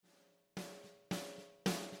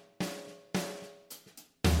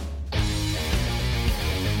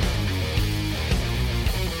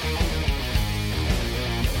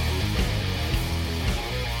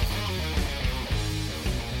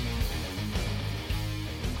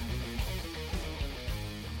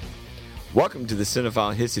Welcome to the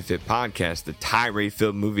Cinephile Hissy Fit podcast, the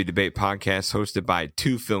tirade-filled movie debate podcast hosted by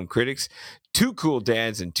two film critics, two cool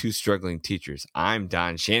dads, and two struggling teachers. I'm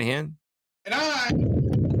Don Shanahan. And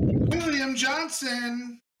I'm William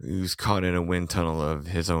Johnson, Who's caught in a wind tunnel of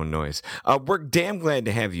his own noise. We're damn glad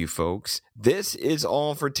to have you folks. This is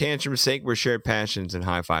all for tantrum's sake, where shared passions and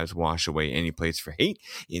high fives wash away any place for hate.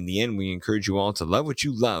 In the end, we encourage you all to love what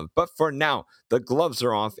you love. But for now, the gloves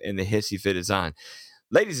are off and the hissy fit is on.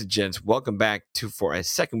 Ladies and gents, welcome back for a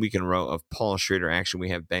second week in a row of Paul Schrader action. We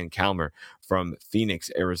have Ben Calmer from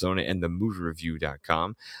Phoenix, Arizona, and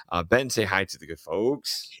themoviereview.com. Ben, say hi to the good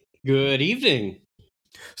folks. Good evening.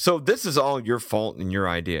 So this is all your fault and your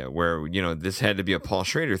idea, where, this had to be a Paul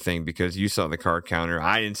Schrader thing because you saw the card counter.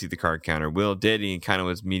 I didn't see the card counter. Will did. He kind of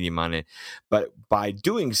was medium on it. But by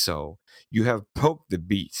doing so, you have poked the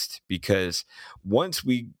beast, because once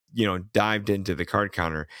we dived into the card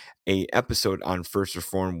counter, a episode on First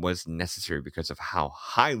Reformed was necessary because of how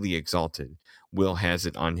highly exalted Will has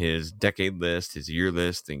it on his decade list, his year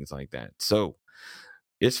list, things like that. So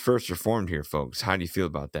it's First Reformed here, folks. How do you feel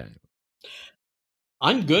about that?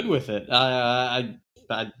 I'm good with it. I'm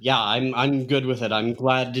good with it. I'm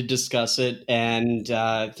glad to discuss it, and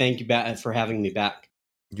thank you for having me back.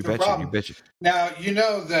 You betcha. Now, you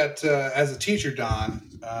know that as a teacher, Don,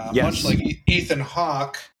 yes. Much like Ethan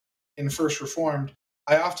Hawke in First Reformed,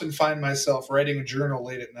 I often find myself writing a journal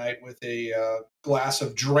late at night with a glass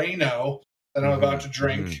of Drano that I'm about to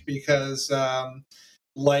drink because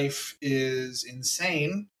life is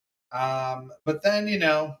insane. But then,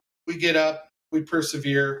 we get up, we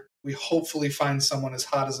persevere, we hopefully find someone as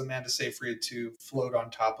hot as Amanda Seyfried to float on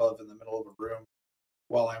top of in the middle of a room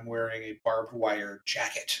while I'm wearing a barbed wire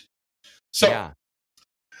jacket. So, yeah.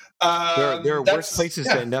 There are worse places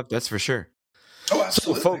to end up, that's for sure. Oh,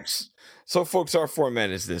 absolutely. So folks, our format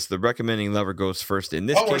is this: the recommending lover goes first. In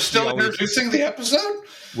this case, we're still introducing the episode.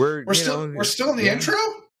 We're still in the intro.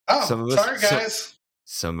 Oh, sorry, guys.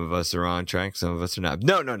 Some of us are on track, some of us are not.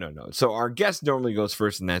 No. So our guest normally goes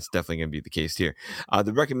first, and that's definitely going to be the case here.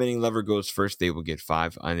 The recommending lover goes first. They will get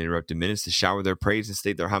 5 uninterrupted minutes to shower their praise and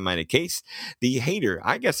state their high-minded case. The hater,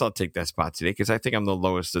 I guess I'll take that spot today because I think I'm the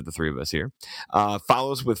lowest of the three of us here,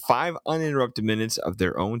 follows with 5 uninterrupted minutes of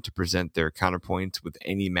their own to present their counterpoints with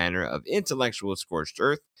any manner of intellectual scorched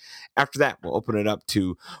earth. After that, we'll open it up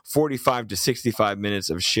to 45 to 65 minutes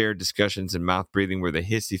of shared discussions and mouth breathing where the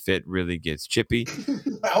hissy fit really gets chippy.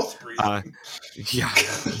 Mouth breathing. Yeah.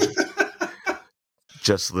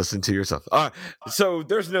 Just listen to yourself. So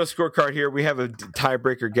there's no scorecard here. We have a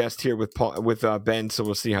tiebreaker guest here with Ben, so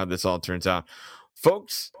we'll see how this all turns out.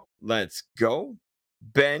 Folks, let's go.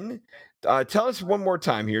 Ben, tell us one more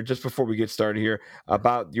time here, just before we get started here,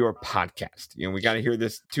 about your podcast. We got to hear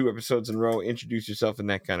this 2 episodes in a row. Introduce yourself in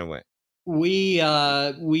that kind of way. We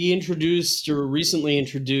recently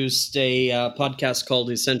introduced a podcast called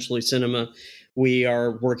Essentially Cinema. We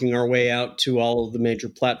are working our way out to all of the major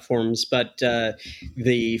platforms, but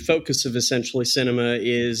the focus of Essentially Cinema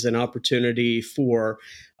is an opportunity for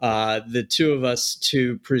the two of us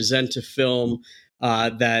to present a film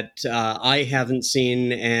that I haven't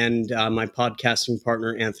seen, and my podcasting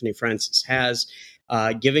partner, Anthony Francis, has,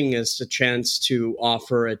 giving us a chance to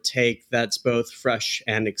offer a take that's both fresh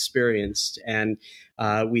and experienced. And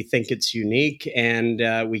we think it's unique,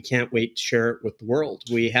 and we can't wait to share it with the world.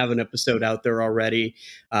 We have an episode out there already.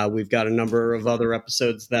 We've got a number of other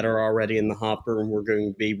episodes that are already in the hopper, and we're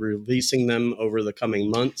going to be releasing them over the coming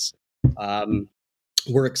months.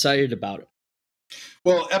 We're excited about it.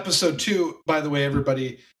 Well, episode 2, by the way,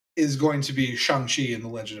 everybody, is going to be Shang-Chi and the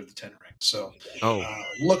Legend of the Ten Rings. So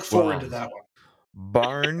look forward to that one.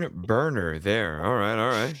 Barn burner there. All right.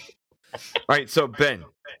 All right, so Ben,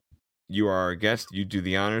 you are our guest. You do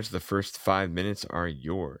the honors. The first 5 minutes are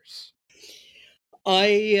yours.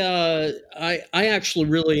 I actually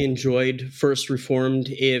really enjoyed First Reformed,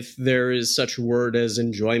 if there is such a word as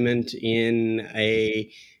enjoyment in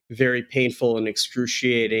a very painful and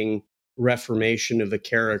excruciating reformation of a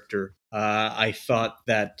character. I thought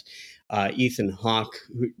that Ethan Hawke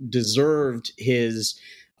deserved his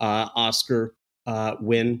Oscar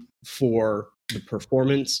win for the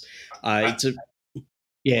performance.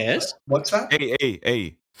 Yes. What's that?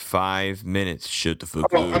 Hey! 5 minutes. Shut the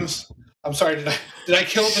fuck up. I'm sorry. Did I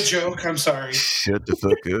kill the joke? I'm sorry. Shut the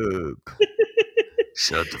fuck up.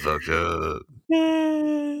 Shut the fuck up.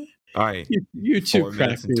 All right. You two 4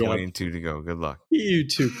 minutes and 22 to go. Good luck. You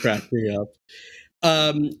two crack me up.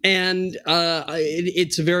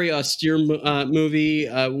 It's a very austere movie.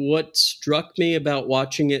 What struck me about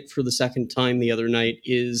watching it for the second time the other night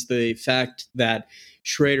is the fact that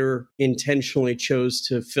Schrader intentionally chose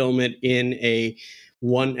to film it in a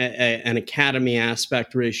an Academy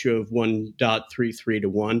aspect ratio of 1.33 to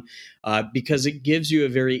 1, because it gives you a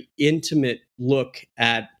very intimate look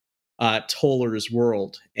at Toller's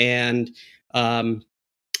world. And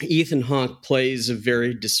Ethan Hawke plays a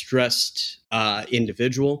very distressed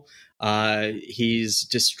individual. He's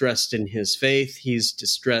distressed in his faith. He's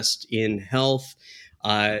distressed in health.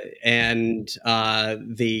 And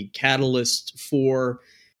the catalyst for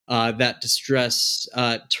that distress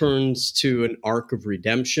turns to an arc of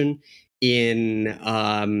redemption in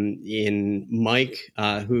Mike,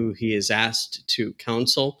 who he is asked to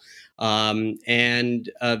counsel. And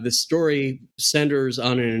the story centers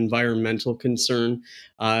on an environmental concern.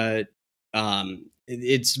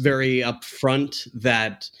 It's very upfront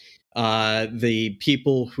that the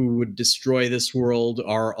people who would destroy this world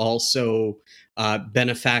are also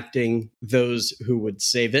benefacting those who would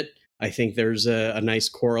save it. I think there's a nice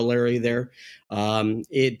corollary there.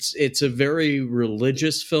 It's a very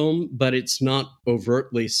religious film, but it's not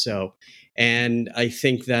overtly so. And I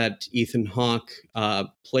think that Ethan Hawke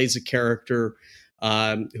plays a character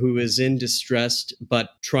who is in distress,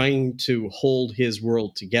 but trying to hold his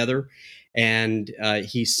world together. And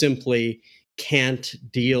he simply can't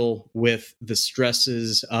deal with the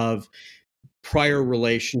stresses of prior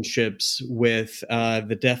relationships, with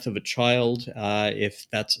the death of a child. If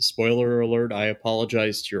that's a spoiler alert, I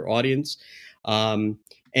apologize to your audience.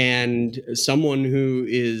 And someone who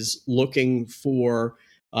is looking for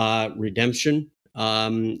redemption,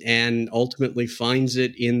 and ultimately finds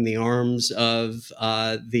it in the arms of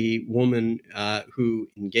the woman who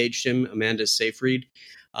engaged him, Amanda Seyfried.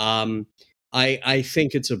 I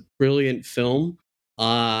think it's a brilliant film.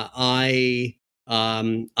 I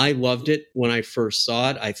loved it when I first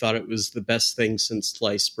saw it. I thought it was the best thing since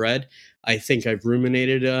sliced bread. I think I've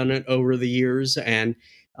ruminated on it over the years, and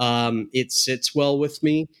it sits well with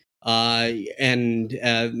me. And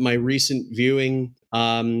my recent viewing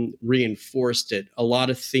reinforced it. A lot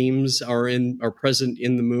of themes are present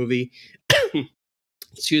in the movie.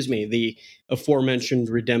 Excuse me, the aforementioned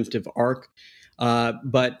redemptive arc,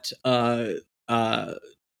 but a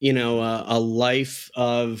life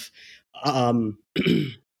of how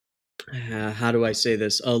do I say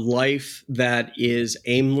this? A life that is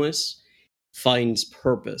aimless finds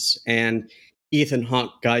purpose. And Ethan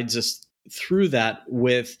Hawke guides us through that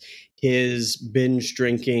with his binge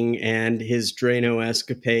drinking and his Drano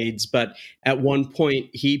escapades. But at one point,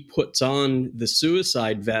 he puts on the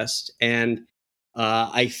suicide vest, and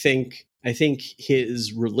I think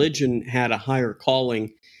his religion had a higher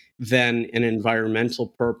calling than an environmental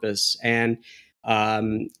purpose. And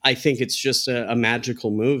I think it's just a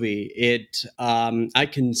magical movie. I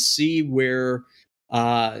can see where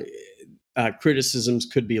criticisms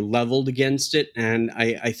could be leveled against it, and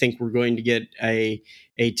I think we're going to get a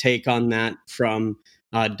take on that from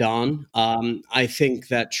Don. I think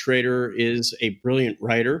that Schrader is a brilliant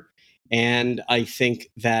writer, and I think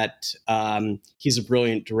that he's a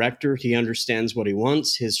brilliant director. He understands what he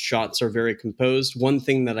wants. His shots are very composed. One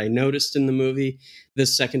thing that I noticed in the movie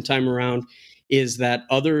this second time around is that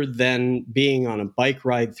other than being on a bike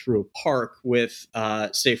ride through a park with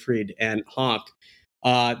Seyfried and Hawke,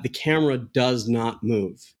 the camera does not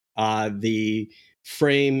move. The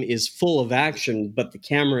frame is full of action, but the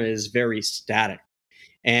camera is very static.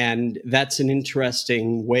 And that's an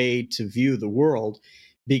interesting way to view the world,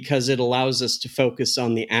 because it allows us to focus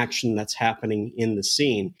on the action that's happening in the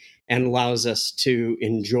scene and allows us to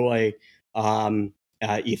enjoy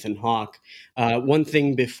Ethan Hawke. One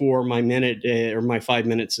thing before my minute or my 5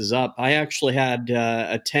 minutes is up, I actually had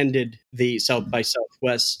attended the South by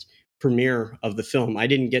Southwest premiere of the film. I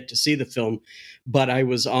didn't get to see the film, but I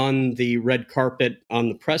was on the red carpet on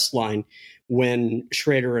the press line when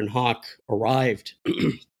Schrader and Hawke arrived.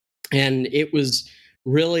 And it was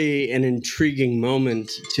really an intriguing moment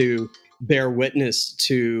to bear witness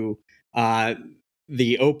to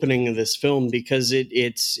the opening of this film, because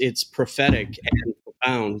it's prophetic and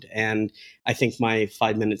profound. And I think my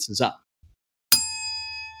 5 minutes is up.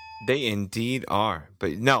 They indeed are.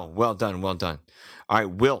 But no, well done, well done. All right,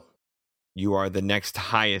 Will, you are the next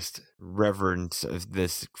highest reverence of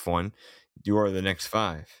this one. You are the next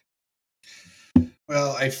 5.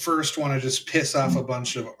 Well, I first want to just piss off a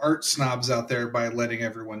bunch of art snobs out there by letting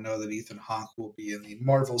everyone know that Ethan Hawke will be in the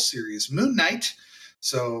Marvel series Moon Knight.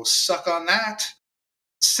 So suck on that.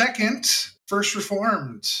 Second, First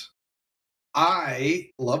Reformed.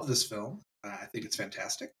 I love this film. I think it's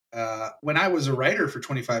fantastic. When I was a writer for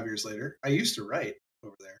 25 years later, I used to write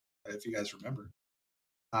over there, if you guys remember.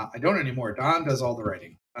 I don't anymore. Don does all the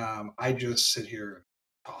writing. I just sit here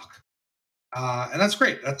and talk. And that's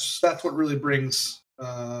great. That's what really brings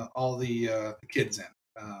all the kids in.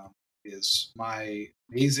 Is my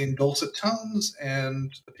amazing dulcet tones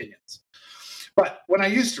and opinions. But when I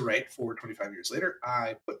used to write for 25 years later,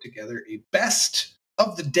 I put together a best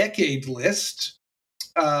of the decade list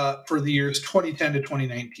for the years 2010 to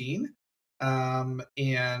 2019.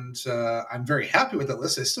 And I'm very happy with that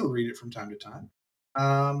list. I still read it from time to time.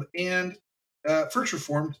 And First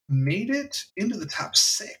Reformed made it into the top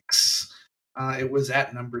 6. It was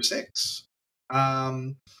at number 6.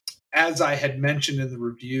 As I had mentioned in the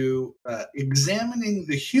review, examining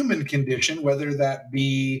the human condition, whether that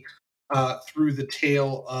be through the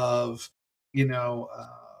tale of,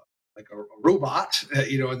 like a robot,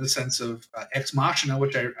 in the sense of Ex Machina,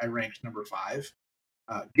 which I ranked number 5.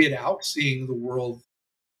 Get Out, seeing the world,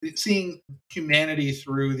 seeing humanity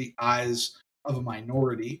through the eyes of a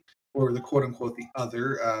minority, or the quote unquote the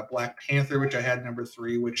other. Black Panther, which I had number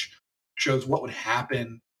 3, which shows what would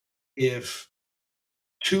happen if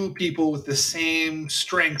two people with the same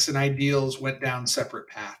strengths and ideals went down separate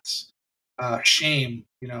paths. Shame,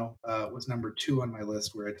 was number 2 on my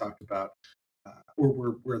list, where I talked about, or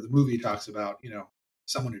where the movie talks about,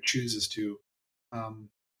 someone who chooses to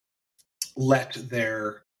let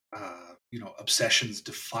their, obsessions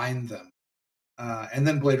define them. And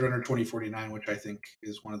then Blade Runner 2049, which I think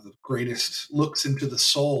is one of the greatest looks into the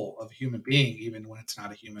soul of a human being, even when it's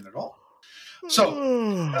not a human at all.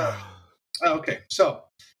 So, okay. So,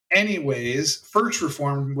 anyways, First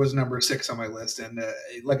Reformed was number 6 on my list. And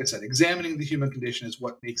like I said, examining the human condition is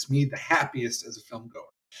what makes me the happiest as a film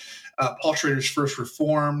goer. Paul Schrader's First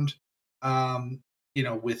Reformed,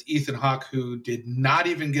 with Ethan Hawke, who did not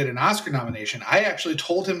even get an Oscar nomination. I actually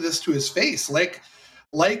told him this to his face. Like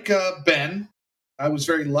Ben, I was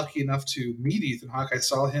very lucky enough to meet Ethan Hawke. I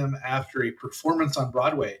saw him after a performance on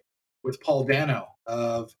Broadway with Paul Dano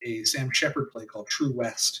of a Sam Shepard play called True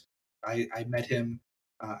West. I met him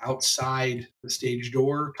outside the stage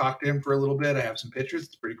door, talked to him for a little bit. I have some pictures.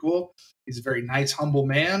 It's pretty cool. He's a very nice, humble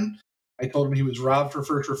man. I told him he was robbed for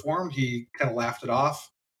First Reformed. He kind of laughed it off.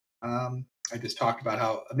 I just talked about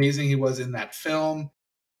how amazing he was in that film.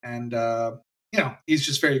 And, he's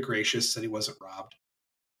just very gracious that he wasn't robbed.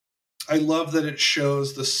 I love that it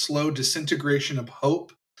shows the slow disintegration of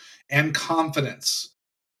hope and confidence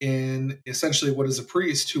in essentially what is a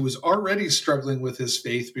priest who was already struggling with his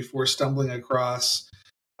faith before stumbling across,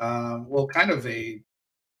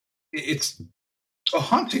 it's a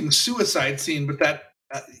haunting suicide scene, but that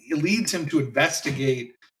it leads him to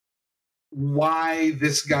investigate why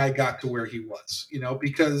this guy got to where he was,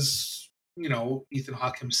 because, Ethan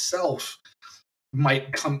Hawke himself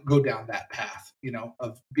might go down that path,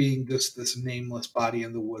 of being this nameless body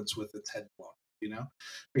in the woods with its head blown,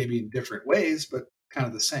 maybe in different ways, but kind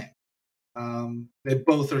of the same. They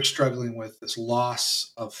both are struggling with this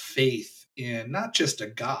loss of faith in not just a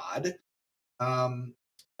God.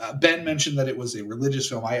 Ben mentioned that it was a religious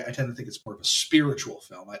film. I tend to think it's more of a spiritual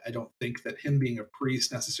film. I don't think that him being a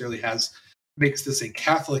priest necessarily makes this a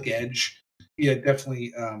Catholic edge. He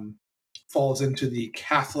definitely falls into the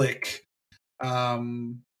Catholic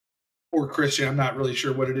or Christian. I'm not really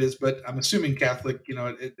sure what it is, but I'm assuming Catholic.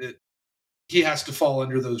 He has to fall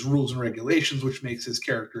under those rules and regulations, which makes his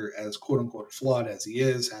character as quote unquote flawed as he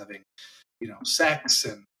is, having, sex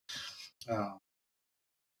and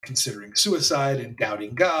considering suicide and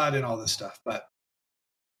doubting God and all this stuff. But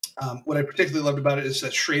what I particularly loved about it is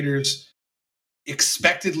that Schrader's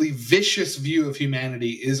expectedly vicious view of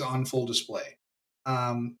humanity is on full display.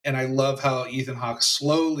 And I love how Ethan Hawke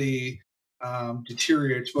slowly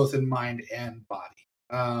deteriorates both in mind and body.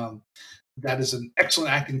 That is an excellent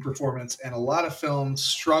acting performance, and a lot of films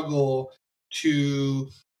struggle to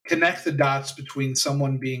connect the dots between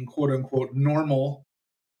someone being quote unquote normal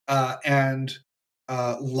and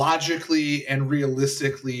logically and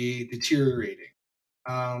realistically deteriorating.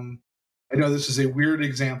 I know this is a weird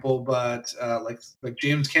example, but like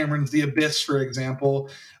James Cameron's The Abyss, for example,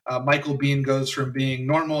 Michael Biehn goes from being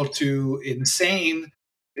normal to insane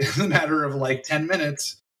in the matter of like 10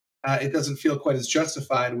 minutes. It doesn't feel quite as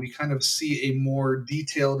justified. We kind of see a more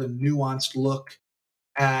detailed and nuanced look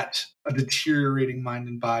at a deteriorating mind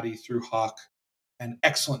and body through Hawke, and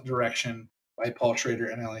excellent direction by Paul Schrader.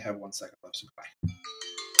 And I only have 1 second left, so goodbye.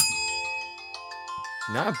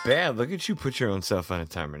 Not bad. Look at you put your own self on a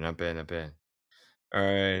timer. Not bad, not bad. All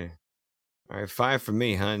right. 5 for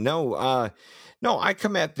me, huh? No, I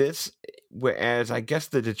come at this as, I guess,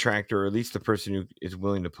 the detractor, or at least the person who is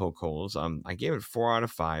willing to poke holes. I gave it 4 out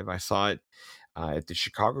of 5. I saw it at the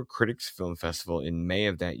Chicago Critics Film Festival in May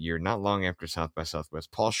of that year, not long after South by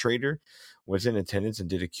Southwest. Paul Schrader was in attendance and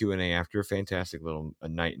did a Q&A after. A fantastic little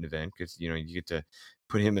night and event, because you get to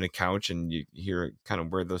put him in a couch and you hear kind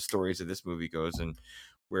of where those stories of this movie goes and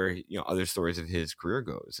where other stories of his career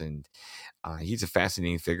goes. And he's a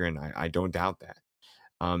fascinating figure, and I don't doubt that.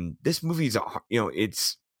 This movie's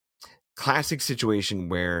it's classic situation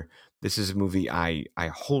where this is a movie I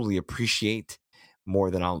wholly appreciate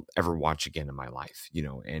more than I'll ever watch again in my life,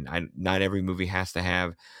 and not every movie has to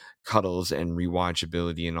have cuddles and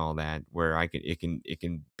rewatchability and all that, where it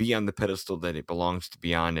can be on the pedestal that it belongs to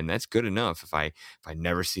be on, and that's good enough. If I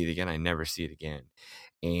never see it again, I never see it again.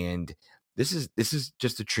 And this is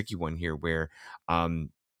just a tricky one here, where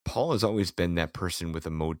Paul has always been that person with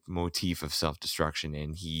a motif of self-destruction,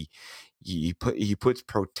 and he puts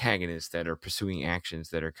protagonists that are pursuing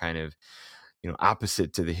actions that are kind of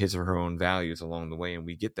opposite to his or her own values along the way, and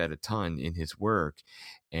we get that a ton in his work.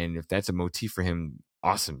 And if that's a motif for him,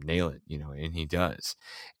 awesome, nail it, and he does.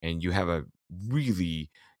 And you have a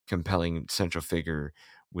really compelling central figure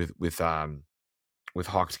with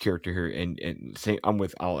Hawke's character here, and say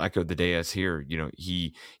I'll echo the Deus here.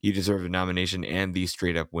 He deserved a nomination and the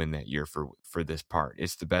straight up win that year for this part.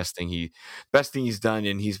 It's the best thing he's done,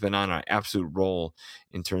 and he's been on an absolute roll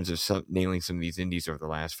in terms of nailing some of these indies over the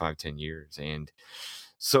last 5-10 years. And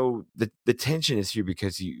so the tension is here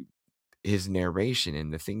because his narration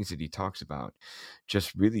and the things that he talks about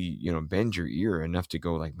just really bend your ear enough to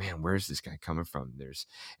go like, man, where's this guy coming from?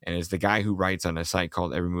 And as the guy who writes on a site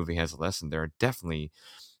called Every Movie Has a Lesson, there are definitely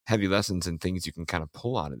heavy lessons and things you can kind of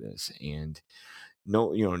pull out of this. And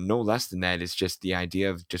no less than that is just the idea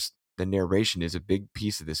of just the narration is a big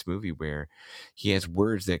piece of this movie, where he has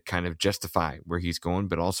words that kind of justify where he's going,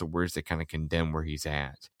 but also words that kind of condemn where he's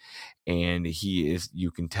at. And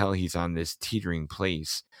you can tell he's on this teetering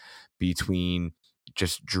place between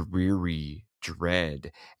just dreary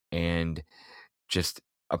dread and just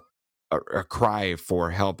a cry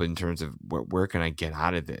for help in terms of where can I get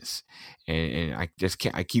out of this. And I just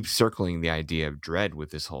can't. I keep circling the idea of dread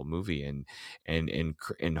with this whole movie,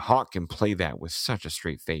 and Hawke can play that with such a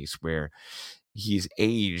straight face, where he's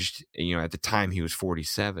aged, at the time he was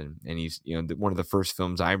 47, and he's, one of the first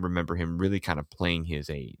films I remember him really kind of playing his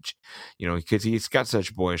age, because he's got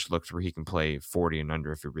such boyish looks where he can play 40 and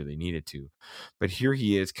under if it really needed to. But here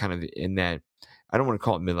he is kind of in that, I don't want to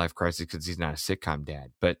call it midlife crisis because he's not a sitcom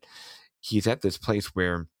dad, but he's at this place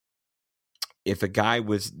where if a guy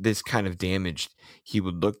was this kind of damaged, he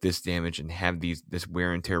would look this damaged and have this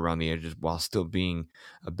wear and tear around the edges while still being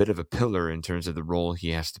a bit of a pillar in terms of the role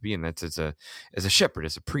he has to be. And that's as a shepherd,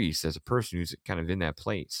 as a priest, as a person who's kind of in that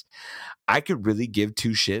place. I could really give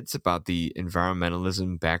two shits about the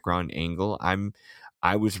environmentalism background angle.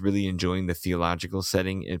 I was really enjoying the theological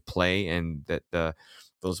setting at play, and that the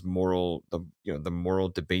moral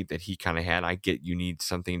debate that he kind of had. I get you need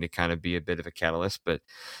something to kind of be a bit of a catalyst, but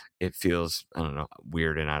it feels, I don't know,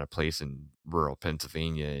 weird and out of place in rural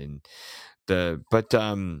Pennsylvania. And but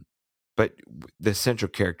the central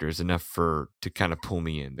character is enough to kind of pull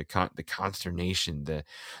me in. The consternation, the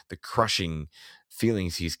crushing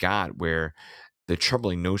feelings he's got, where the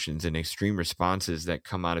troubling notions and extreme responses that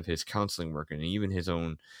come out of his counseling work and even his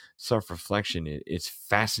own self-reflection, it's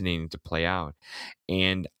fascinating to play out.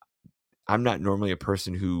 And I'm not normally a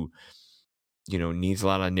person who needs a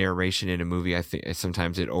lot of narration in a movie. I think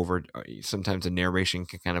sometimes a narration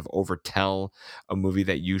can kind of overtell a movie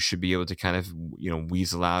that you should be able to kind of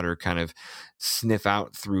weasel out or kind of sniff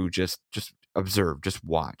out through. Just observe, just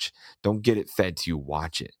watch. Don't get it fed to you,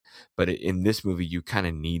 watch it. But in this movie, you kind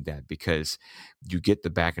of need that, because you get the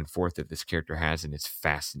back and forth that this character has, and it's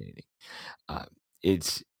fascinating.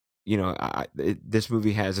 It's this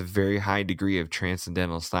movie has a very high degree of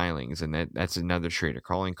transcendental stylings, and that's another Schrader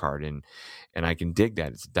calling card, and I can dig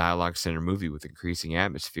that. It's a dialogue centered movie with increasing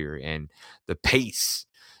atmosphere, and the pace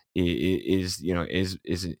is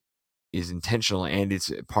intentional, and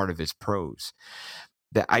it's part of his prose.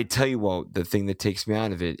 That I tell you what, the thing that takes me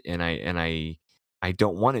out of it, and I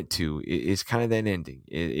don't want it to, is kind of that ending.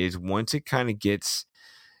 It is once it kind of gets,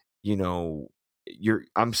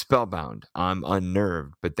 I'm spellbound, I'm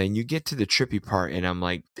unnerved, but then you get to the trippy part, and I'm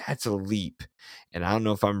like, that's a leap, and I don't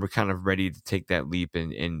know if I'm kind of ready to take that leap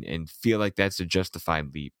and feel like that's a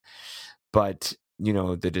justified leap. But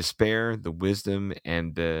the despair, the wisdom,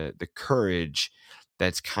 and the courage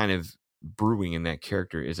that's kind of brewing in that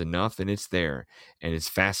character is enough, and it's there, and it's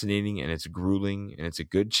fascinating, and it's grueling, and it's a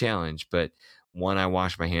good challenge, but one I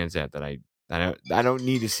wash my hands at, that I don't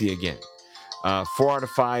need to see again. 4 out of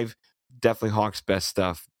 5, definitely Hawke's best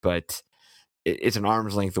stuff, but it's an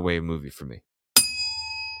arm's length away movie for me.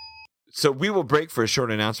 So we will break for a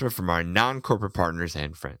short announcement from our non-corporate partners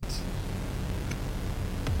and friends.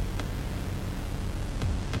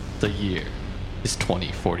 The year is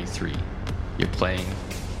 2043. You're playing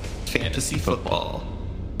fantasy football.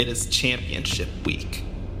 It is championship week.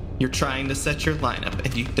 You're trying to set your lineup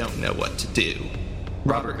and you don't know what to do.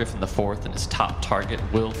 Robert Griffin IV and his top target,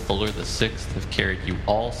 Will Fuller VI, have carried you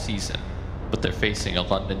all season, but they're facing a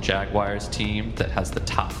London Jaguars team that has the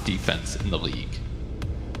top defense in the league.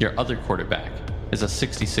 Your other quarterback is a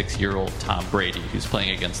 66-year-old Tom Brady who's playing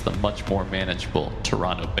against the much more manageable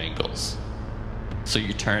Toronto Bengals. So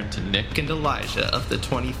you turn to Nick and Elijah of the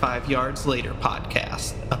 25 Yards Later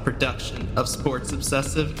podcast, a production of Sports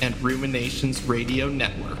Obsessive and Ruminations Radio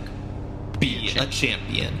Network. Be a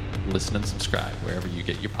champion. Listen and subscribe wherever you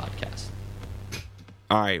get your podcasts.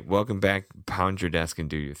 All right, welcome back. Pound your desk and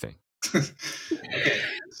do your thing. Okay,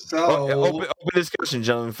 so open discussion,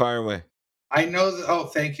 gentlemen. Fire away. I know that. Oh,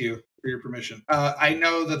 thank you for your permission. I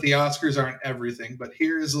know that the Oscars aren't everything, but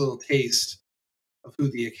here is a little taste of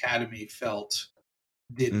who the Academy felt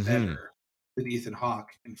did better than Ethan Hawke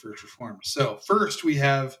in First Reformed. So first we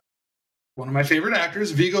have one of my favorite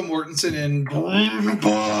actors, Viggo Mortensen in Green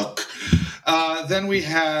Book. Then we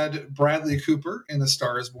had Bradley Cooper in A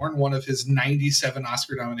Star Is Born, one of his 97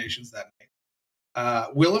 Oscar nominations that night.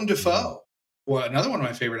 Willem Dafoe, another one of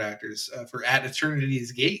my favorite actors, for At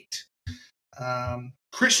Eternity's Gate.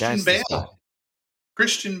 Christian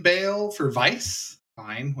Bale for Vice.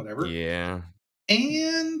 Fine, whatever. Yeah.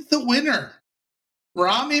 And the winner,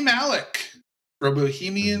 Rami Malek for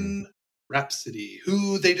Bohemian Rhapsody,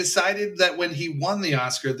 who they decided that when he won the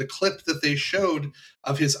Oscar, the clip that they showed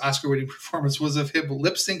of his Oscar-winning performance was of him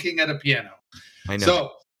lip-syncing at a piano. I know.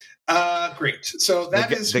 So, great. So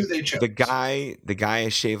that is who they chose. The guy I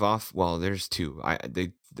shave off. Well, there's two.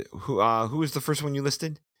 Who was the first one you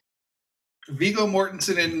listed? Viggo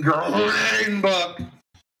Mortensen in Green Book.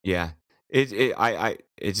 Yeah.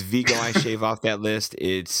 It's Viggo I shave off that list.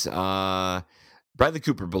 It's Bradley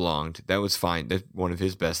Cooper belonged. That was fine. That's one of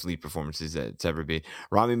his best lead performances that's ever been.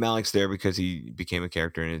 Rami Malek's there because he became a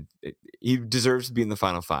character, and he deserves to be in the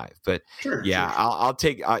final five. But sure. I'll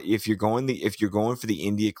take if you're going for the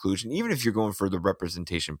indie occlusion, even if you're going for the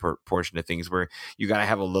representation portion of things, where you got to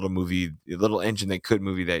have a little engine that could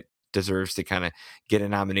movie that deserves to kind of get a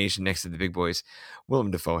nomination next to the big boys. Willem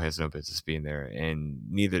Dafoe has no business being there, and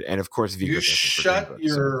of course Viggo. You shut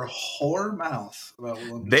your whore mouth about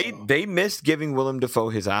Willem Dafoe. They missed giving Willem Dafoe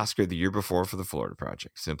his Oscar the year before for The Florida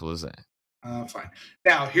Project. Simple as that. Fine.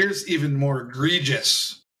 Now here's even more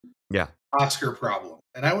egregious. Yeah. Oscar problem.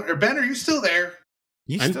 And Ben, are you still there?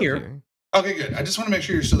 I'm here. Okay, good. I just want to make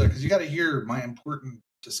sure you're still there because you got to hear my important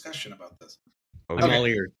discussion about this. Okay. I'm all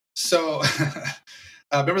ears. So.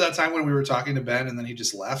 Remember that time when we were talking to Ben and then he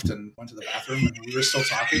just left and went to the bathroom and we were still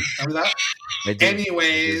talking? Remember that? I did.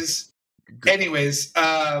 Anyways,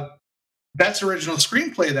 Best Original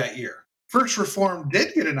Screenplay that year. First Reformed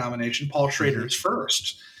did get a nomination, Paul Schrader's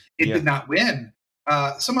first. It did not win.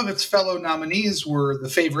 Some of its fellow nominees were The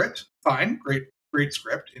Favorite, fine, great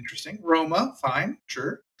script, interesting. Roma, fine,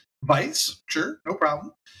 sure. Vice, sure, no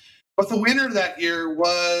problem. But the winner that year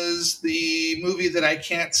was the movie that I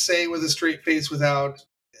can't say with a straight face without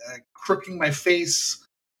crooking my face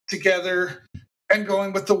together and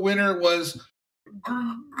going, but the winner was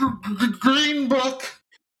Green Book.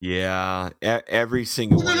 Yeah, every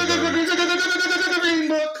single one of those. Green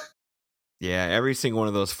Book. Yeah, every single one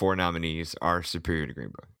of those four nominees are superior to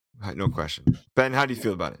Green Book. No question. Ben, how do you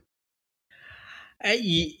feel about it?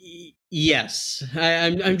 Yes,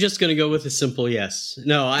 I'm just going to go with a simple yes.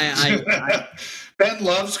 No, I Ben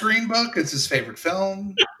loves Green Book. It's his favorite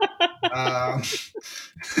film.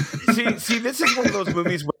 See, this is one of those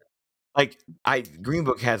movies where, Green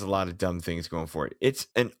Book has a lot of dumb things going for it. It's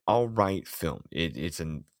an all right film. It's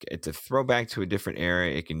a throwback to a different era.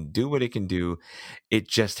 It can do what it can do. It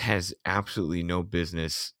just has absolutely no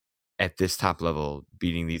business at this top level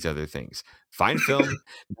beating these other things. Fine film,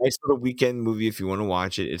 nice little weekend movie if you want to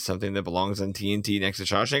watch it. It's something that belongs on TNT next to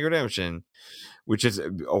Shawshank Redemption, which is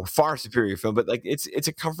a far superior film. But it's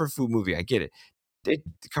a comfort food movie. I get it.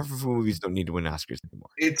 Comfort food movies don't need to win Oscars anymore.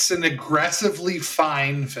 It's an aggressively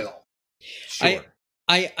fine film. Sure.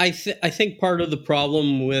 I think part of the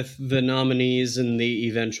problem with the nominees and the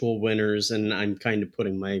eventual winners, and I'm kind of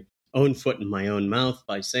putting my own foot in my own mouth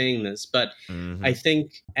by saying this, but I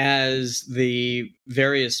think as the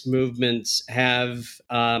various movements have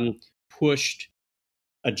pushed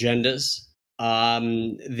agendas,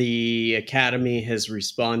 the Academy has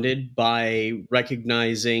responded by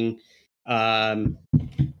recognizing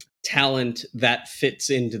talent that fits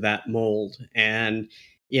into that mold. And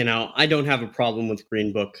I don't have a problem with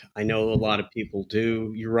Green Book. I know a lot of people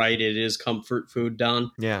do. You're right; it is comfort food,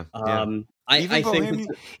 Don. Yeah. I think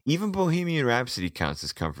even Bohemian Rhapsody counts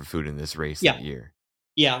as comfort food in this race that year.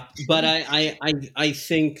 Yeah, but I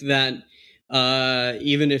think that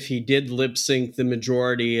even if he did lip sync the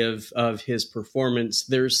majority of his performance,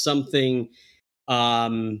 there's something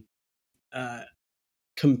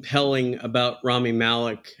compelling about Rami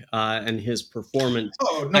Malek and his performance.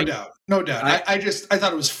 Oh, no doubt. I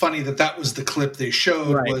thought it was funny that was the clip they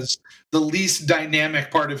showed, was the least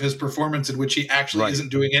dynamic part of his performance, in which he actually isn't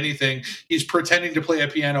doing anything. He's pretending to play a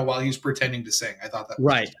piano while he's pretending to sing. I thought that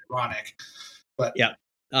was ironic. But yeah.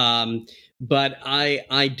 But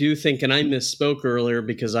I do think, and I misspoke earlier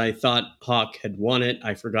because I thought Hawk had won it.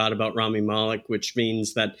 I forgot about Rami Malek, which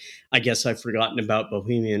means that I guess I've forgotten about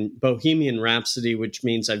Bohemian Rhapsody, which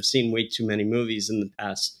means I've seen way too many movies in the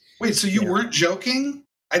past. Wait, so you weren't joking?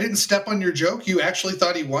 I didn't step on your joke? You actually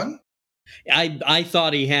thought he won? I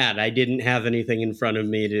thought he had. I didn't have anything in front of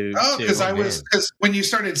me to. Oh, because when you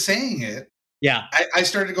started saying it, I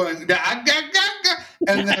started going,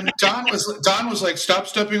 and then Don was like, "Stop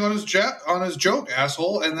stepping on his joke,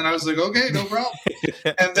 asshole." And then I was like, "Okay, no problem."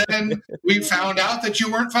 And then we found out that you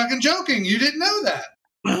weren't fucking joking. You didn't know that.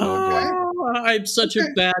 Oh, I'm such a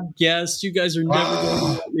bad guest. You guys are never going to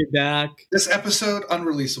let me back. This episode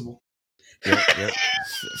unreleasable. Yep.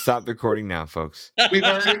 Stop recording now, folks. We've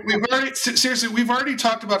already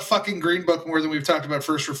talked about fucking Green Book more than we've talked about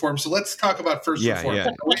First Reform. So let's talk about First Reform. Yeah.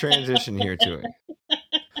 Transition here to it.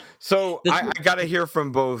 So I got to hear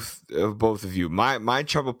from both of you. My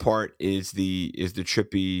trouble part is the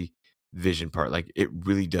trippy vision part. Like, it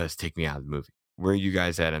really does take me out of the movie. Where are you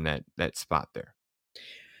guys at on that spot there?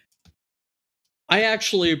 I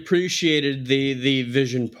actually appreciated the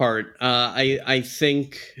vision part. I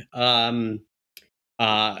think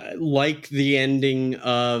like the ending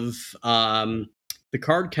of the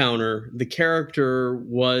Card Counter, the character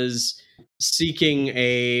was seeking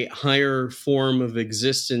a higher form of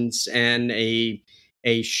existence and a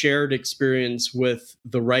shared experience with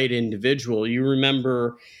the right individual. You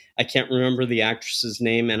remember, I can't remember the actress's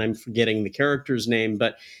name and I'm forgetting the character's name,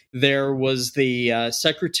 but there was the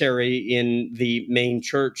secretary in the main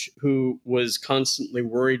church who was constantly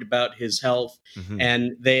worried about his health,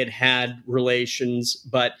 and they had relations,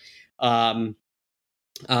 but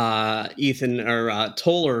Ethan or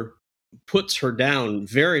Toller puts her down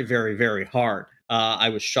very, very, very hard. I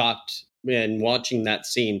was shocked in watching that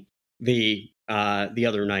scene the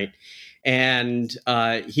other night. And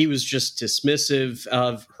he was just dismissive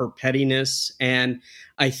of her pettiness. And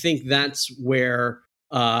I think that's where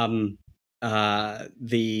the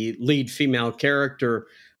lead female character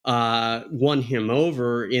won him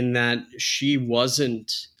over, in that she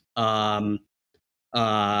wasn't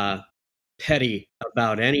petty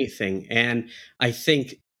about anything. And I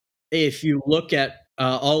think if you look at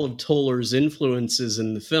all of Toller's influences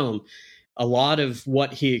in the film, a lot of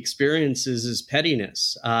what he experiences is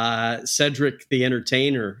pettiness. Cedric the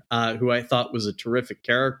Entertainer, who I thought was a terrific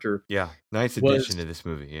character. Yeah, nice addition to this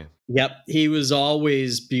movie, yeah. Yep, he was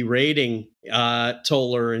always berating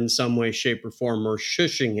Toller in some way, shape, or form, or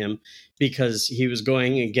shushing him, because he was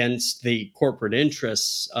going against the corporate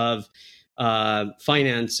interests of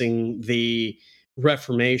financing the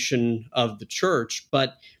reformation of the church.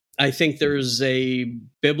 But I think there's a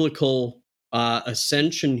biblical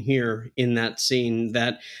ascension here in that scene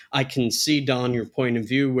that I can see, Don, your point of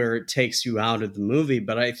view, where it takes you out of the movie,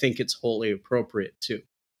 but I think it's wholly appropriate too.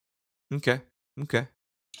 Okay.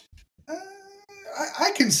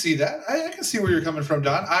 I can see that. I can see where you're coming from,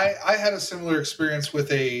 Don. I had a similar experience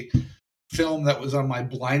with a film that was on my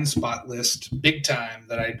blind spot list big time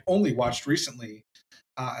that I only watched recently,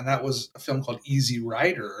 and that was a film called Easy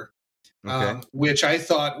Rider. Which I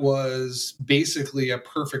thought was basically a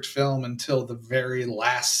perfect film until the very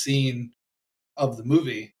last scene of the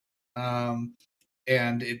movie. And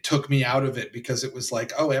it took me out of it because it was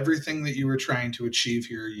like, oh, everything that you were trying to achieve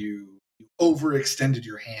here, you overextended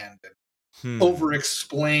your hand and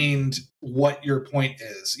over-explained what your point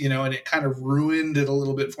is, and it kind of ruined it a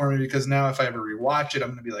little bit for me, because now if I ever rewatch it, I'm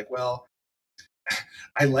going to be like, well,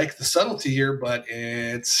 I like the subtlety here, but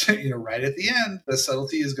it's, right at the end, the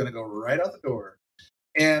subtlety is going to go right out the door.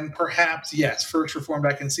 And perhaps, yes, First Reformed,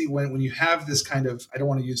 I can see when you have this kind of, I don't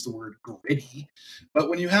want to use the word gritty, but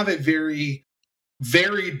when you have a very,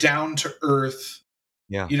 very down to earth,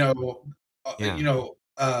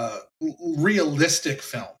 realistic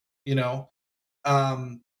film,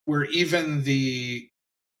 where even the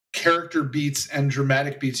character beats and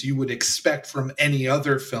dramatic beats you would expect from any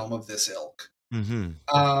other film of this ilk.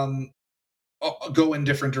 go in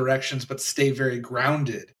different directions but stay very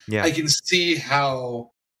grounded. Yeah. I can see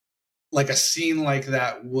how like a scene like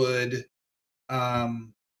that would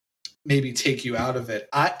maybe take you out of it.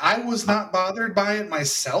 I was not bothered by it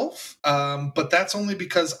myself, but that's only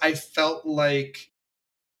because I felt like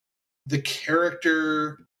the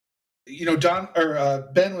character,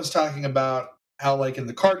 Ben was talking about how like in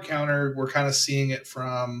the card counter we're kind of seeing it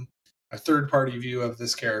from a third party view of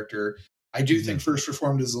this character. I do think First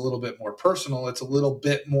Reformed is a little bit more personal. It's a little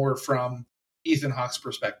bit more from Ethan Hawke's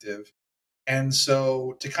perspective. And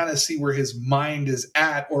so to kind of see where his mind is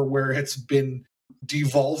at or where it's been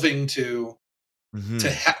devolving to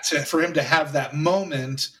for him to have that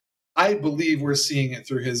moment, I believe we're seeing it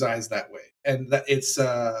through his eyes that way. And that it's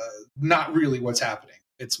not really what's happening.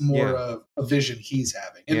 It's more of a vision he's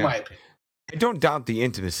having, in my opinion. I don't doubt the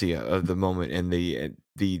intimacy of the moment and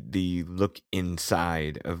the look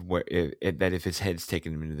inside of where that if his head's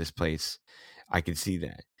taken him into this place, I can see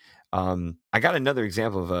that. I got another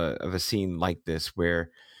example of a scene like this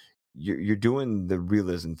where you're doing the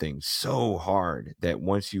realism thing so hard that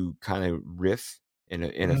once you kind of riff in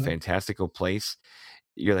a fantastical place,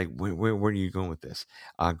 you're like, where are you going with this?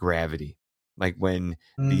 Gravity. Like when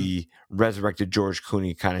the resurrected George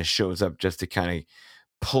Clooney kind of shows up just to kind of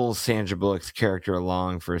pull Sandra Bullock's character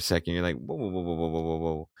along for a second. You're like,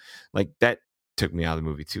 whoa. Like that took me out of the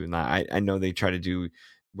movie too. And I know they try to do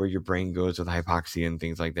where your brain goes with hypoxia and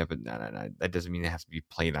things like that, but no. That doesn't mean it has to be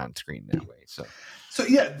played on screen that way. So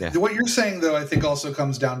what you're saying though, I think also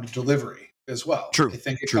comes down to delivery as well. True. I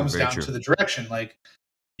think it comes down to the direction. Like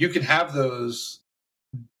you can have those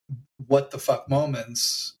what the fuck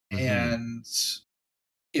moments, and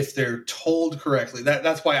if they're told correctly,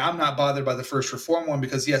 that's why I'm not bothered by the First Reform one,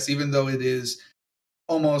 because yes, even though it is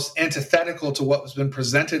almost antithetical to what has been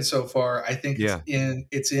presented so far, I think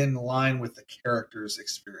it's in line with the character's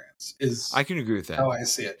experience. I can agree with that. How I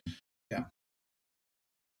see it. Yeah.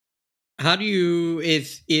 How do you,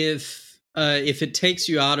 if it takes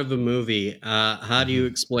you out of a movie, how do you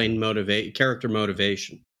explain character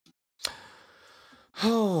motivation?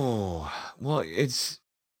 Oh, well,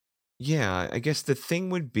 I guess the thing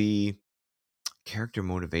would be character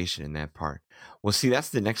motivation in that part. Well, see, that's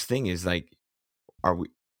the next thing is like,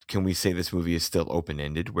 can we say this movie is still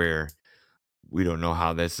open-ended where we don't know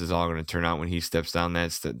how this is all going to turn out when he steps down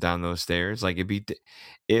down those stairs? Like it'd be,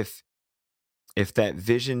 if that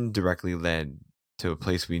vision directly led to a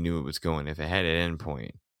place we knew it was going, if it had an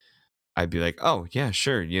endpoint, I'd be like, oh yeah,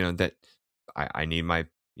 sure. That I need my,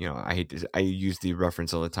 I use the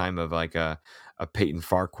reference all the time of like a Peyton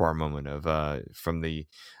Farquhar moment of from the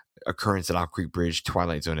Occurrence at Owl Creek Bridge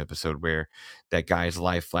Twilight Zone episode, where that guy's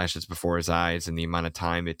life flashes before his eyes and the amount of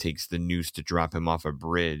time it takes the noose to drop him off a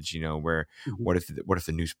bridge, where what if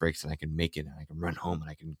the noose breaks and I can make it and I can run home and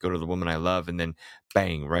I can go to the woman I love, and then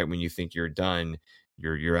bang, right when you think you're done,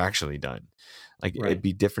 you're actually done. Like it'd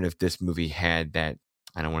be different if this movie had that,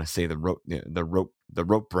 I don't want to say the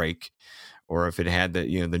rope break, or if it had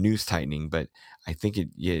the the noose tightening, but I think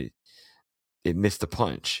it missed the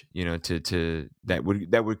punch, to that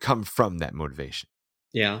would come from that motivation.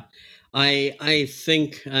 Yeah, I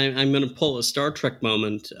think I'm going to pull a Star Trek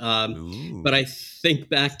moment, but I think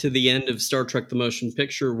back to the end of Star Trek: The Motion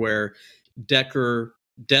Picture, where Decker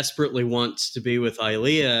desperately wants to be with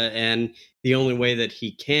Ilia, and the only way that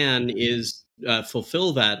he can is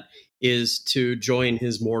fulfill that is to join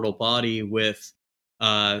his mortal body with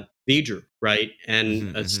V'ger, right,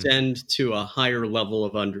 and ascend to a higher level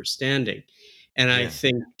of understanding. And I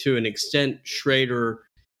think to an extent, Schrader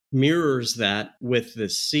mirrors that with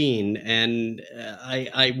this scene. And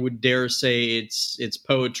I would dare say it's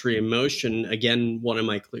poetry in motion. Again, one of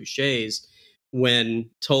my cliches, when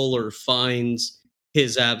Toller finds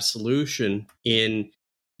his absolution in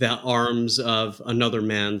the arms of another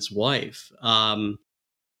man's wife, a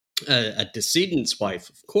decedent's wife,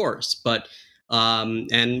 of course, but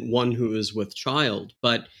and one who is with child.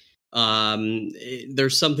 But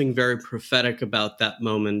there's something very prophetic about that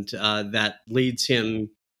moment that leads him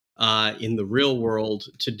in the real world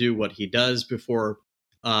to do what he does before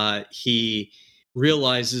he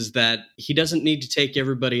realizes that he doesn't need to take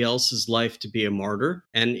everybody else's life to be a martyr,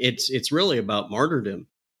 and it's really about martyrdom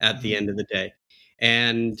at the end of the day.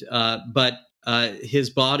 And but his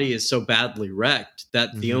body is so badly wrecked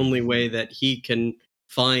that the only way that he can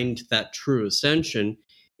find that true ascension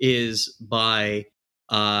is by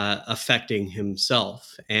affecting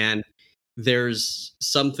himself. And there's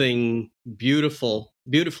something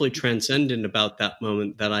beautifully transcendent about that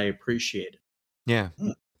moment that I appreciated. Yeah.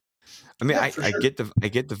 I mean, I get the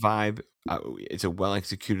vibe. It's a well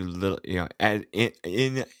executed little,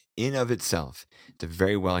 in of itself, it's a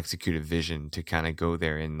very well executed vision to kind of go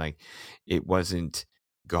there, and like it wasn't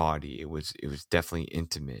gaudy. It was definitely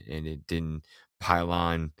intimate, and it didn't pile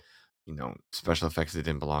on, special effects that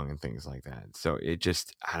didn't belong and things like that. So it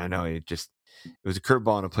just, I don't know, it was a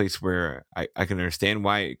curveball in a place where I can understand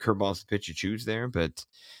why curveball is the pitch you choose there, but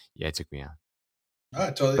yeah, it took me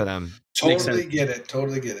out. Totally. But totally get it.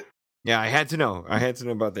 Totally get it. Yeah, I had to know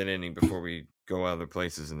about that ending before we go other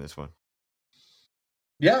places in this one.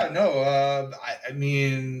 Yeah, no, I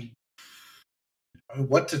mean,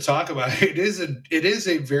 what to talk about? It is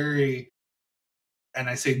a very, and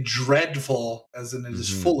I say dreadful, as in it is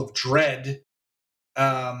full of dread.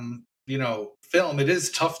 Film. It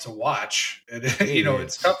is tough to watch.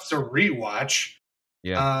 It's tough to rewatch.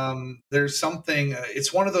 Yeah. There's something.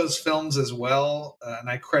 It's one of those films as well, and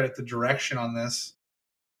I credit the direction on this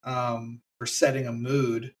for setting a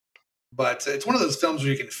mood. But it's one of those films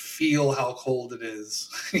where you can feel how cold it is.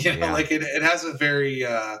 Like it has a very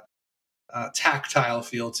tactile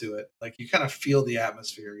feel to it. Like you kind of feel the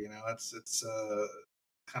atmosphere. It's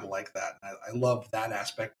kind of like that. I love that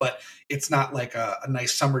aspect. But it's not like a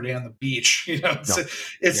nice summer day on the beach.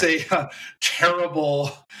 It's a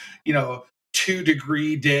terrible,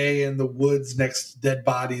 2-degree day in the woods next to dead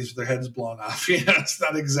bodies with their heads blown off. It's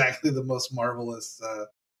not exactly the most marvelous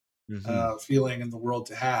feeling in the world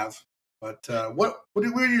to have. But what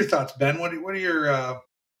are your thoughts, Ben? What are your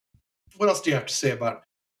what else do you have to say about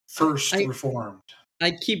First Reformed?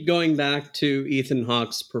 I keep going back to Ethan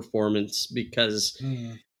Hawke's performance because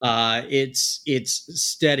it's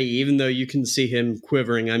steady, even though you can see him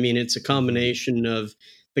quivering. I mean, it's a combination of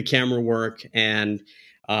the camera work and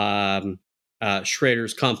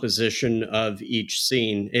Schrader's composition of each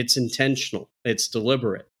scene. It's intentional. It's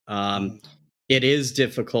deliberate. It is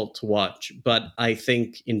difficult to watch, but I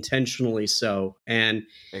think intentionally so. And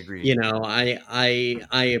agreed.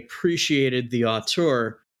 I appreciated the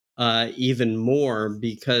auteur even more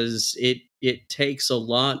because it takes a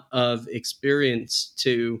lot of experience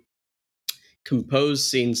to compose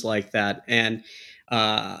scenes like that. And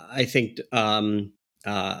I think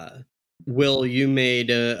Will, you made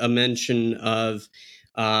a mention of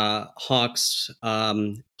Hawks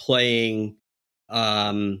playing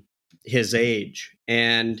his age,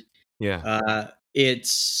 and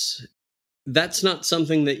that's not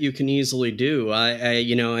something that you can easily do.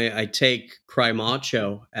 I take Cry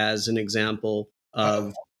Macho as an example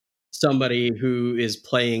of somebody who is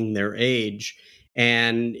playing their age,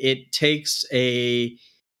 and it takes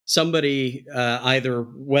somebody either,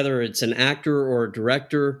 whether it's an actor or a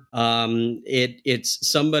director, it's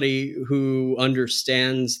somebody who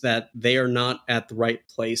understands that they are not at the right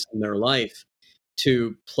place in their life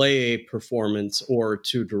to play a performance or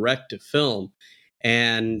to direct a film.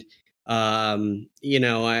 And I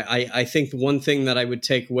think the one thing that I would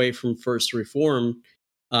take away from First Reformed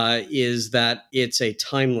is that it's a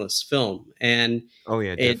timeless film, and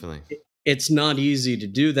definitely. It's not easy to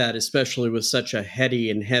do that, especially with such a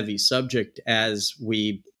heady and heavy subject as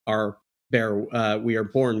we are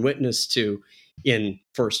born witness to in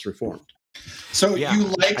First Reformed. So you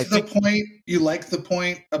like the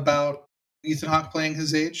point about Ethan Hawke playing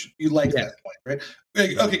his age? You like that point, right?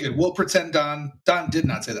 Okay, good. We'll pretend Don did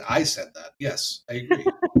not say that. I said that. Yes, I agree.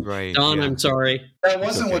 Right. Don, I'm sorry. That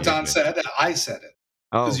wasn't what Don said. I said it.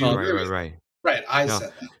 Oh, right. Right, I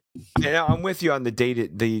said that. Yeah, I'm with you on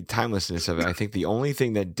the timelessness of it. I think the only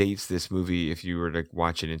thing that dates this movie, if you were to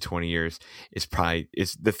watch it in 20 years, is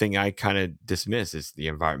the thing I kind of dismiss is the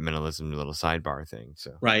environmentalism little sidebar thing.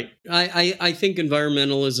 So right, I think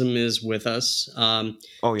environmentalism is with us.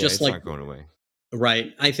 It's not going away.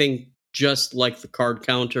 Right, I think just like the card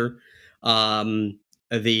counter, the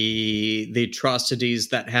atrocities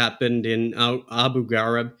that happened in Abu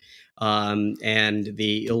Ghraib, and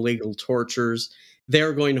the illegal tortures,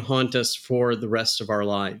 they're going to haunt us for the rest of our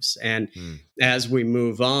lives. And as we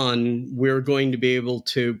move on, we're going to be able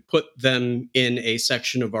to put them in a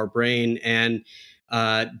section of our brain and,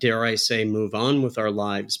 dare I say, move on with our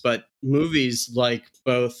lives. But movies like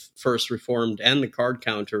both First Reformed and The Card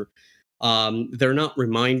Counter, they're not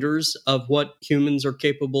reminders of what humans are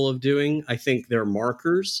capable of doing. I think they're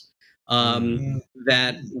markers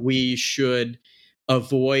that we should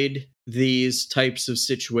avoid these types of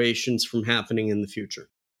situations from happening in the future.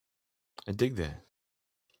 I dig that.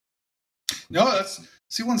 No,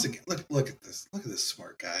 once again, look at this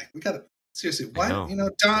smart guy. We got to seriously. Why, Don?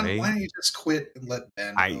 Right? Why don't you just quit and let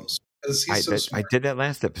Ben go? Because he's so smart. I did that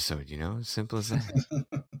last episode. As simple as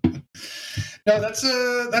that. No, that's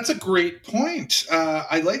a great point.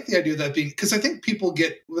 I like the idea of that being, because I think people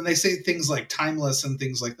get, when they say things like timeless and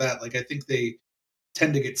things like that, like I think they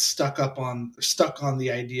tend to get stuck on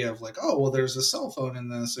the idea of like, oh, well, there's a cell phone in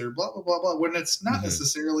this or blah blah blah blah, when it's not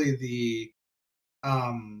necessarily the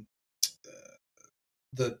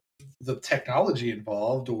technology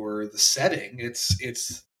involved or the setting.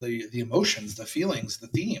 It's the emotions, the feelings, the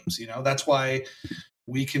themes. That's why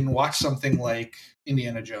we can watch something like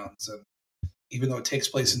Indiana Jones, and even though it takes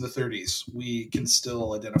place in the 30s, we can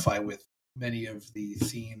still identify with many of the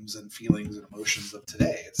themes and feelings and emotions of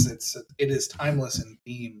today. It is timeless in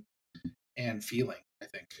theme and feeling, I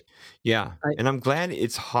think. Yeah, and I'm glad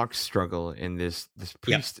it's Hawk's struggle and this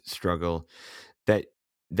priest struggle that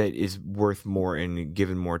is worth more and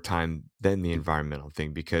given more time than the environmental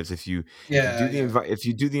thing. Because if you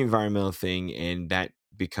do the environmental thing and that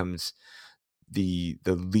becomes the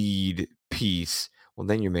lead piece, well,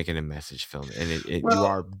 then you're making a message film, and you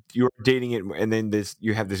are dating it, and then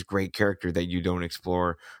you have this great character that you don't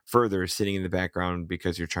explore further, sitting in the background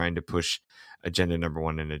because you're trying to push agenda number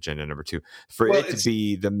 1 and agenda number 2. For it to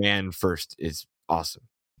be the man first is awesome.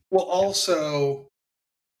 Well, also,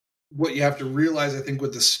 what you have to realize, I think,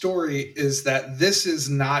 with the story is that this is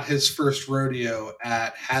not his first rodeo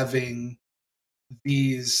at having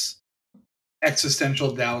these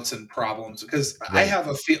existential doubts and problems, because I have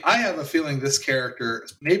a feeling this character,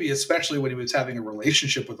 maybe especially when he was having a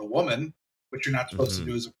relationship with a woman, which you're not supposed to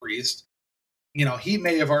do as a priest, he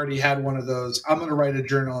may have already had one of those, I'm going to write a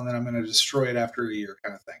journal and then I'm going to destroy it after a year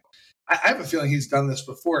kind of thing. I have a feeling he's done this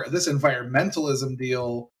before. This environmentalism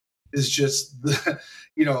deal is just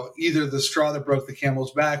either the straw that broke the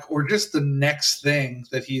camel's back or just the next thing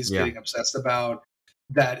that he's getting obsessed about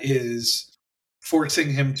that is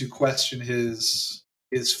forcing him to question his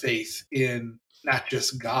faith in not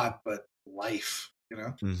just God but life.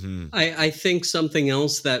 I think something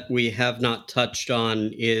else that we have not touched on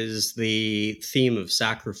is the theme of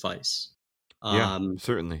sacrifice.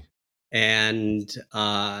 Certainly. And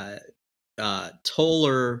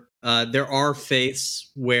Toller, there are faiths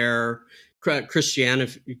where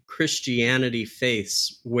Christianity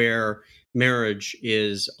faiths where marriage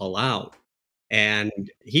is allowed. And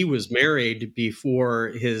he was married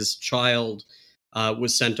before his child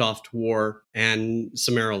was sent off to war and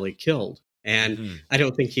summarily killed. And I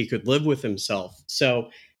don't think he could live with himself. So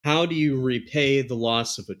how do you repay the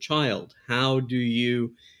loss of a child? How do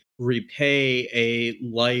you repay a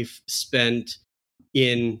life spent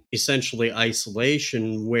in essentially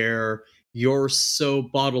isolation where you're so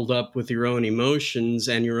bottled up with your own emotions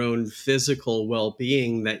and your own physical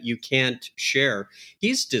well-being that you can't share?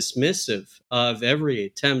 He's dismissive of every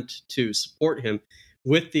attempt to support him,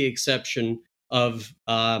 with the exception of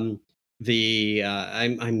I'm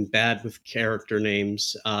bad with character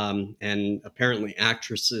names and apparently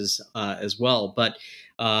actresses as well. But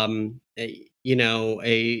a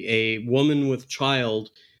woman with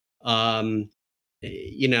child.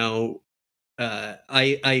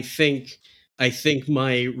 I think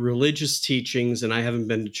my religious teachings, and I haven't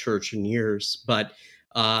been to church in years, but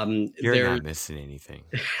you're not missing anything.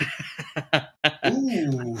 I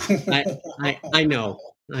know.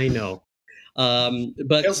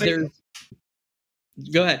 But there's.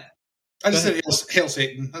 Go ahead. I just said hail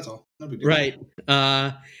Satan. That's all. No big deal. Right.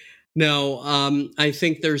 No, I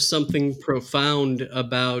think there's something profound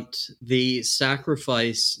about the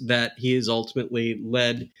sacrifice that he is ultimately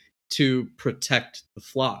led to protect the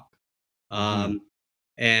flock. And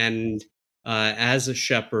as a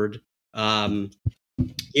shepherd,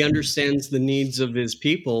 he understands the needs of his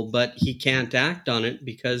people, but he can't act on it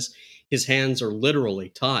because his hands are literally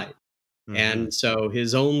tied. And so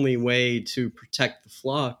his only way to protect the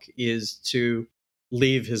flock is to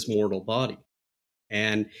leave his mortal body.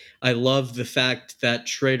 And I love the fact that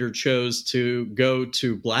Schrader chose to go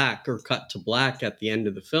to black or cut to black at the end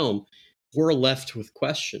of the film. We're left with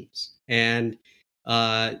questions. And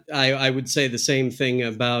I would say the same thing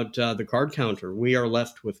about the card counter. We are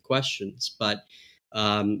left with questions, but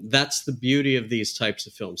that's the beauty of these types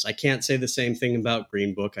of films. I can't say the same thing about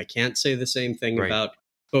Green Book. I can't say the same thing about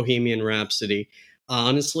Bohemian Rhapsody.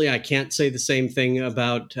 Honestly, I can't say the same thing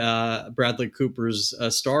about Bradley Cooper's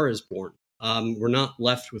Star is Born. We're not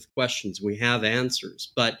left with questions. We have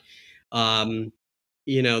answers. But,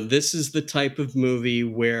 this is the type of movie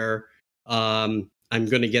where I'm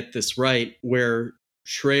going to get this right, where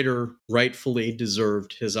Schrader rightfully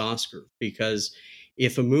deserved his Oscar. Because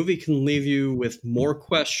if a movie can leave you with more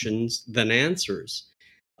questions than answers,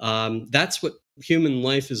 that's what human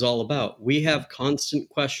life is all about. We have constant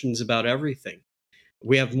questions about everything.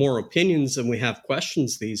 We have more opinions than we have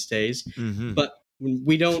questions these days, but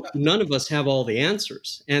none of us have all the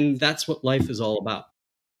answers. And that's what life is all about.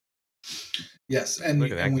 Yes. And,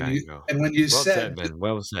 Look at that guy go. And when you well said, Ben.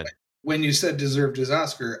 Well said. when you said deserved his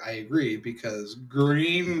Oscar, I agree, because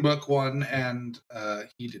Green Book won and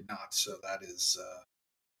he did not. So that is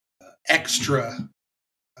extra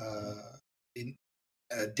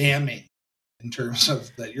damning in terms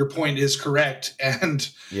of that. Your point is correct, and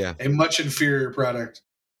a much inferior product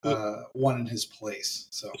won in his place.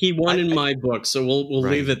 So he won in my book, so we'll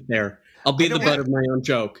leave it there. I'll be the butt of my own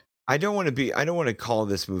joke. I don't want to call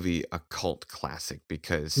this movie a cult classic,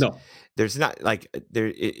 because there's not like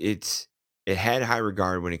it had high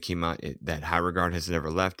regard when it came out. That high regard has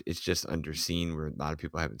never left. It's just underseen where a lot of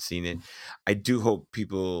people haven't seen it. I do hope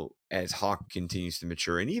people, as Hawk continues to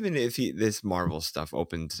mature, and even if this Marvel stuff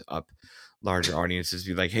opens up larger audiences,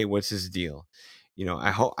 be like, hey, what's his deal? You know,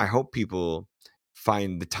 I hope people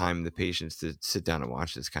find the time, the patience to sit down and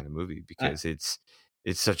watch this kind of movie, because it's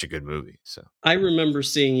such a good movie. So I remember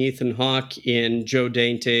seeing Ethan Hawke in Joe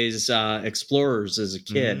Dante's Explorers as a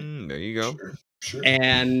kid. There you go. Sure.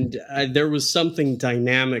 And there was something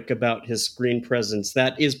dynamic about his screen presence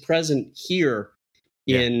that is present here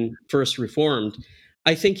in First Reformed.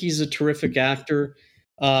 I think he's a terrific actor.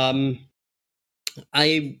 I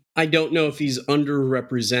don't know if he's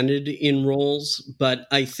underrepresented in roles, but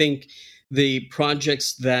I think the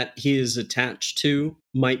projects that he is attached to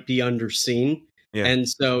might be underseen. Yeah. And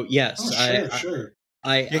so, yes, sure.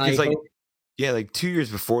 Like 2 years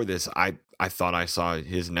before this, I thought I saw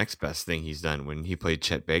his next best thing he's done when he played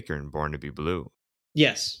Chet Baker in Born to Be Blue.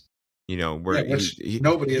 Yes. You know, where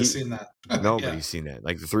nobody has seen that. Nobody's seen that.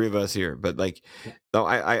 Like the three of us here, but like, though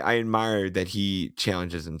I admire that he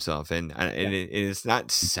challenges himself, and it's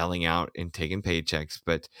not selling out and taking paychecks,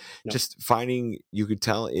 but just finding. You could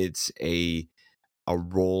tell it's a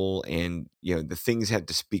role, and you know the things have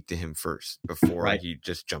to speak to him first before he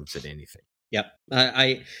just jumps at anything. Yep.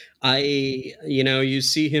 I you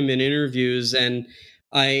see him in interviews, and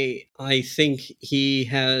I think he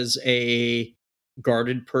has a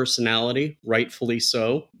guarded personality, rightfully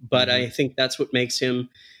so. But I think that's what makes him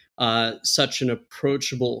such an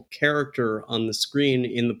approachable character on the screen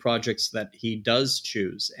in the projects that he does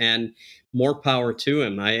choose. And more power to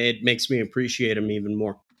him. It makes me appreciate him even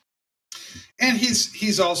more. And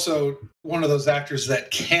he's also one of those actors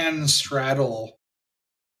that can straddle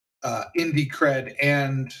indie cred,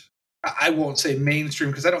 and I won't say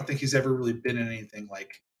mainstream, because I don't think he's ever really been in anything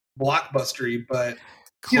like blockbustery, but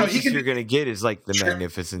closest you're going to get is like The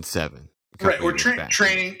Magnificent Seven. Right, or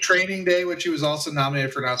Training Day, which he was also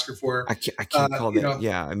nominated for an Oscar for. I can't call that.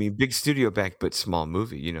 Yeah, I mean, big studio back, but small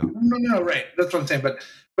movie. You know. No, right. That's what I'm saying. But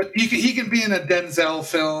he can be in a Denzel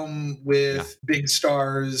film with big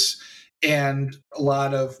stars and a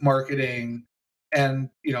lot of marketing,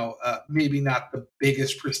 and maybe not the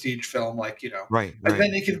biggest prestige film, like right. And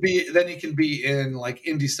then he can be in like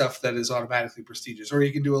indie stuff that is automatically prestigious, or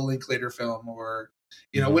he can do a Linklater film, or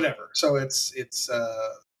whatever. So it's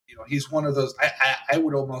he's one of those. I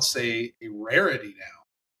would almost say a rarity now.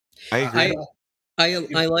 I agree.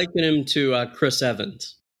 I liken him to Chris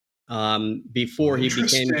Evans. Before he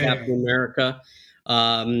became Captain America,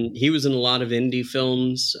 he was in a lot of indie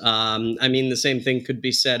films. I mean, the same thing could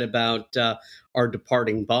be said about our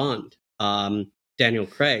departing Bond, Daniel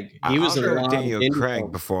Craig. He was in a lot of Daniel Craig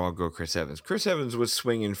films. Before I'll go Chris Evans. Chris Evans was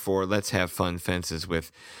swinging for Let's Have Fun Fences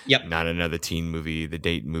with Not Another Teen Movie, the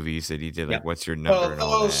date movies that he did, like What's Your Number, and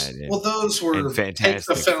all that. Those were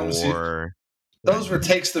Fantastic films. Those were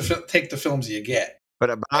take the films you get.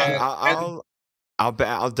 But I'll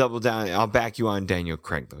double down. I'll back you on Daniel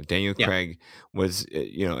Craig, though. Daniel Craig was,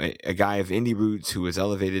 a guy of indie roots who was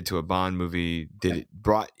elevated to a Bond movie.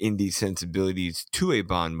 Brought indie sensibilities to a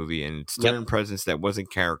Bond movie and stern presence that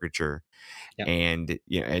wasn't caricature, and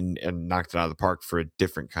knocked it out of the park for a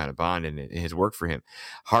different kind of Bond, and it has worked for him.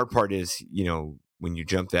 Hard part is, when you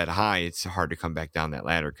jump that high, it's hard to come back down that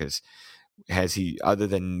ladder, because has he, other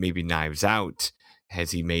than maybe Knives Out, has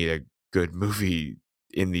he made a good movie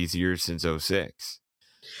in these years since 2006?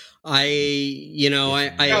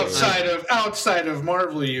 Outside of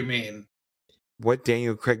Marvel, you mean? What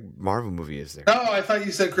Daniel Craig Marvel movie is there? Oh, I thought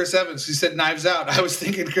you said Chris Evans. You said Knives Out. I was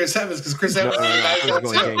thinking Chris Evans, because Chris Evans. I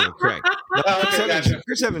was going Daniel Craig.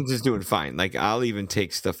 Chris Evans is doing fine. Like, I'll even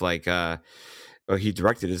take stuff like he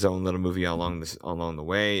directed his own little movie along the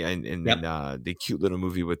way, and the cute little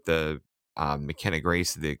movie with the McKenna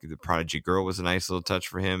Grace, the prodigy girl, was a nice little touch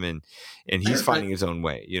for him, and he's finding his own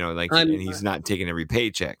way, and he's not taking every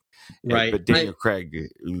paycheck, right? But Daniel Craig,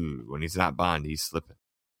 when he's not Bond, he's slipping.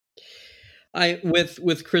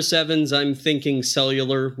 With Chris Evans, I'm thinking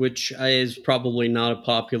Cellular, which is probably not a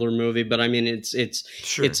popular movie, but I mean it's an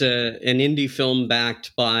indie film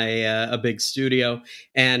backed by a big studio,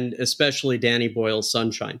 and especially Danny Boyle's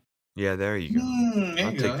Sunshine. Yeah, there you go.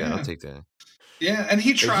 I'll take that. Yeah. I'll take that. Yeah, and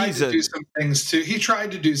he tried to he's do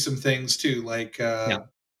some things too. Like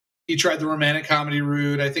he tried the romantic comedy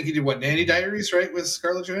route. I think he did Nanny Diaries, right, with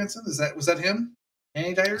Scarlett Johansson. Was that him?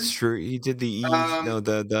 Nanny Diaries. Sure, he did the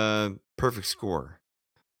the Perfect Score.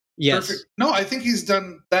 Yes. Perfect. No, I think he's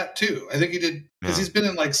done that too. I think he did because he's been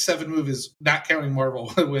in like 7 movies, not counting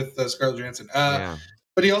Marvel, with Scarlett Johansson.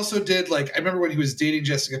 But he also did, like, I remember when he was dating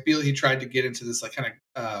Jessica Biel, he tried to get into this like kind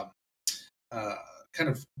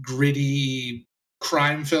of gritty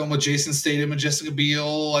crime film with Jason Statham and Jessica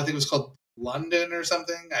Biel. I think it was called London or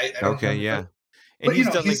something. I don't remember. Yeah. And he's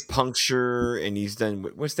done like Puncture, and he's done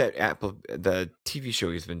what's that the TV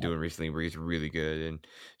show he's been doing recently where he's really good, and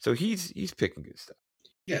so he's picking good stuff.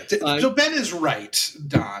 Yeah, so Ben is right,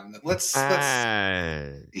 Don. Let's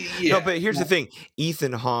No, but here's the thing: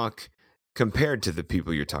 Ethan Hawke, compared to the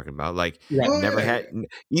people you're talking about, like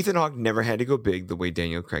Ethan Hawke never had to go big the way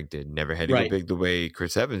Daniel Craig did, never had to go big the way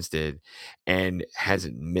Chris Evans did, and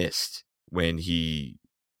hasn't missed when he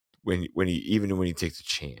takes a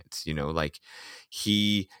chance. You know, like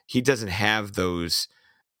he doesn't have those,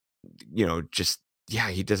 you know,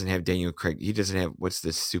 he doesn't have Daniel Craig. He doesn't have, what's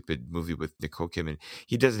this stupid movie with Nicole Kidman?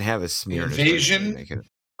 He doesn't have a smear. Invasion.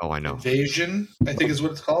 I know. Invasion, I think is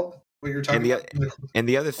what it's called. What you're talking about. And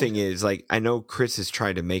the other thing is, like, I know Chris has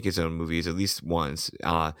tried to make his own movies at least once.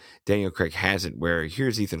 Daniel Craig hasn't. Where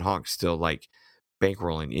here's Ethan Hawke still like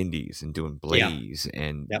bankrolling indies and doing Blaze,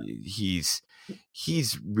 and he's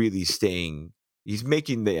really staying. He's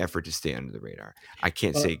making the effort to stay under the radar. I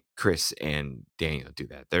can't say Chris and Daniel do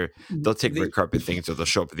that. They'll take red carpet things, or they'll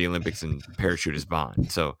show up at the Olympics and parachute as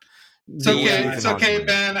Bond. So it's okay. It's okay,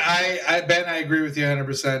 Ben. I agree with you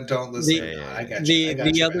 100%. Don't listen. I got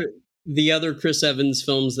you. The other Chris Evans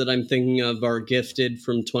films that I'm thinking of are Gifted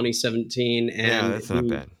from 2017 and that's not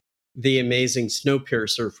bad. The Amazing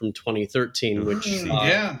Snowpiercer from 2013, which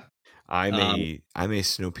I'm a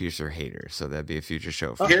Snowpiercer hater, so that'd be a future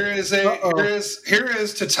show. Here is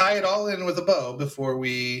to tie it all in with a bow before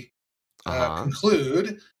we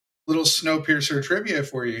conclude. Little Snowpiercer trivia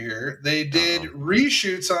for you here. They did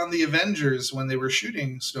reshoots on the Avengers when they were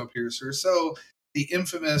shooting Snowpiercer. So the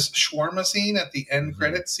infamous shawarma scene at the end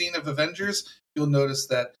credit scene of Avengers, you'll notice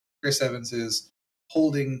that Chris Evans is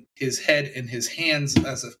holding his head in his hands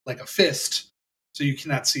as like a fist. So you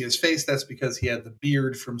cannot see his face. That's because he had the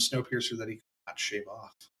beard from Snowpiercer that he could not shave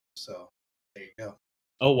off. So there you go.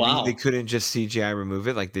 Oh, wow. They couldn't just CGI remove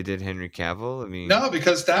it like they did Henry Cavill? I mean, no,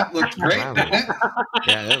 because that looked great, didn't it?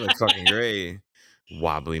 Yeah, that looked fucking great.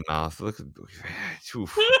 Wobbly mouth. Look.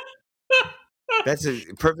 That's a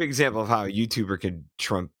perfect example of how a YouTuber could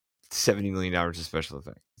trump $70 million of special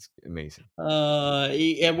effects. It's amazing.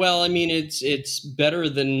 Yeah, well, I mean, it's better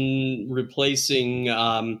than replacing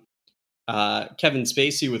Kevin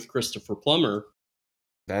Spacey with Christopher Plummer.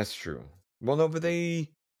 That's true. Well, no, but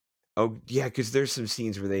because there's some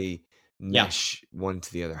scenes where they mesh one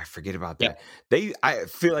to the other. I forget about that. I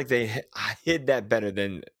feel like they hid that better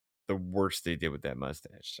than the worst they did with that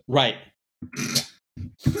mustache. Right.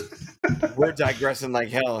 We're digressing like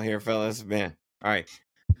hell here, fellas. Man. All right.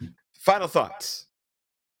 Final thoughts.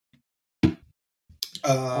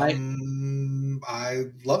 I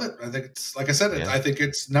love it. I think it's, like I said, I think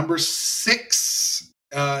it's number 6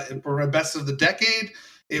 for my best of the decade.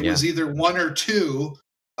 It was either 1 or 2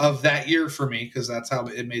 of that year for me, because that's how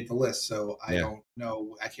it made the list. So I don't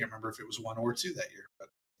know. I can't remember if it was 1 or 2 that year. But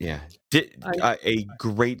a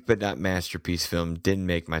great but not masterpiece film didn't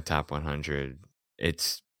make my top 100.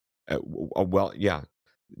 It's the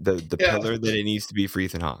pillar that it needs to be for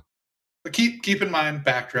Ethan Hawke. But keep in mind,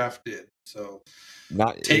 Backdraft did. So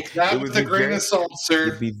take that with a grain of salt, sir.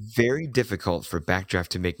 It'd be very difficult for Backdraft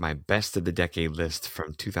to make my best of the decade list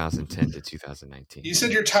from 2010 to 2019. You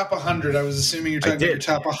said your top 100. I was assuming you're talking about your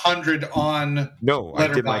top 100 on. No, I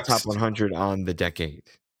did my top 100 on the decade.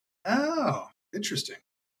 Oh, interesting.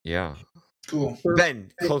 Yeah. Cool.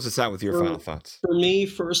 Ben, close us out with your final thoughts. For me,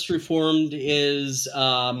 First Reformed is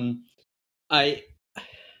I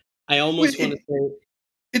almost want to say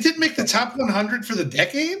it didn't make the top 100 for the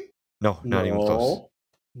decade? No, not even close.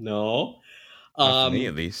 No. Not for me,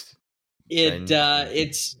 at least.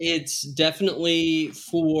 It's definitely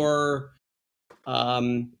for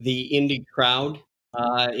the indie crowd.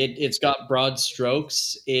 It's got broad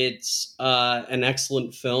strokes. It's an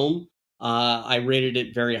excellent film. I rated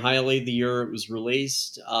it very highly the year it was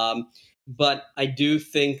released. But I do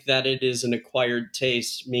think that it is an acquired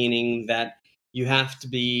taste, meaning that you have to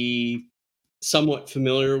be somewhat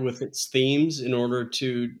familiar with its themes in order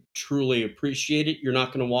to truly appreciate it. You're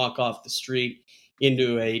not going to walk off the street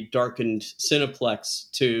into a darkened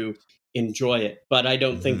Cineplex to enjoy it. But I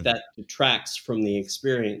don't think that detracts from the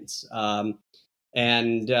experience.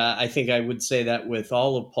 And I think I would say that with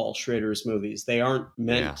all of Paul Schrader's movies, they aren't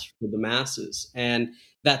meant for the masses, and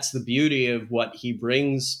that's the beauty of what he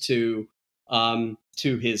brings to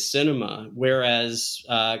his cinema. Whereas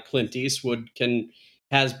Clint Eastwood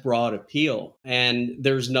has broad appeal, and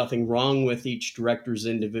there's nothing wrong with each director's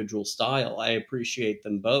individual style. I appreciate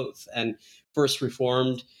them both. And First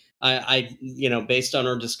Reformed, I based on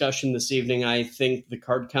our discussion this evening, I think the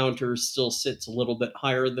card counter still sits a little bit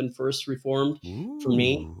higher than First Reformed for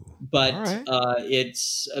me. But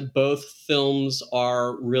it's both films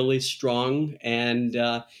are really strong, and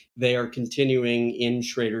they are continuing in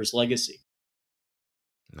Schrader's legacy.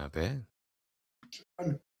 Not bad.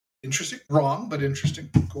 Interesting. Wrong, but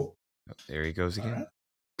interesting. Cool. Oh, there he goes again.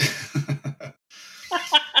 Right.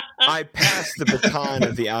 I pass the baton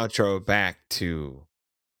of the outro back to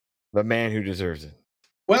the man who deserves it.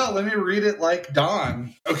 Well, let me read it like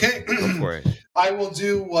Don. Okay. Go for it. I will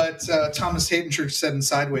do what Thomas Haydenchurch said in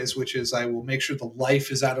Sideways, which is I will make sure the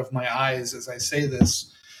life is out of my eyes as I say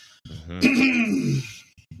this.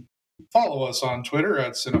 Follow us on Twitter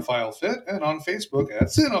at CinephileFit and on Facebook at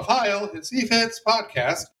Cinephile. It's eFits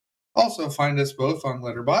Podcast. Also find us both on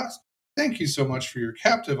Letterboxd. Thank you so much for your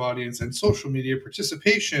captive audience and social media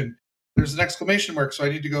participation. There's an exclamation mark, so I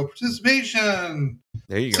need to go participation.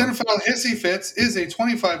 There you go. Cinephile Hissy Fits is a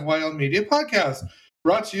 25 Wild Media podcast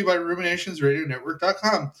brought to you by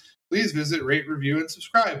RuminationsRadioNetwork.com. Please visit, rate, review, and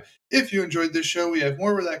subscribe. If you enjoyed this show, we have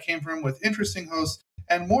more where that came from with interesting hosts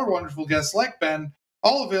and more wonderful guests like Ben,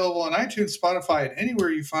 all available on iTunes, Spotify, and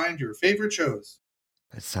anywhere you find your favorite shows.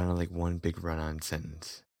 That sounded like one big run-on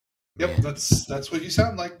sentence. Yep, that's what you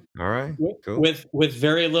sound like. All right, cool. With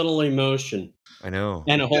very little emotion. I know.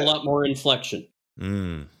 And a whole lot more inflection.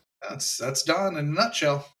 That's Don in a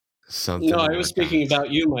nutshell. Something. No, I was speaking about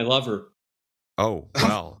you, my lover. Oh,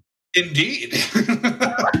 well. Indeed.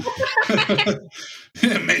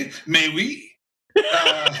 may we?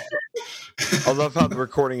 I love how the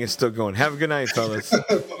recording is still going. Have a good night, fellas.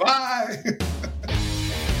 Bye.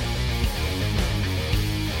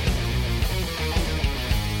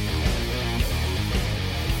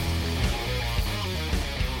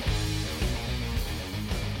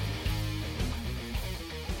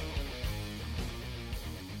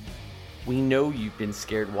 We know you've been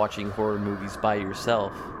scared watching horror movies by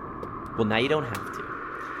yourself. Well, now you don't have to.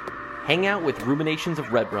 Hang out with Ruminations of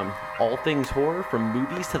Redrum, all things horror from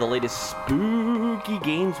movies to the latest spooky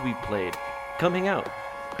games we've played. Come hang out.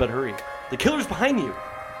 But hurry, the killer's behind you!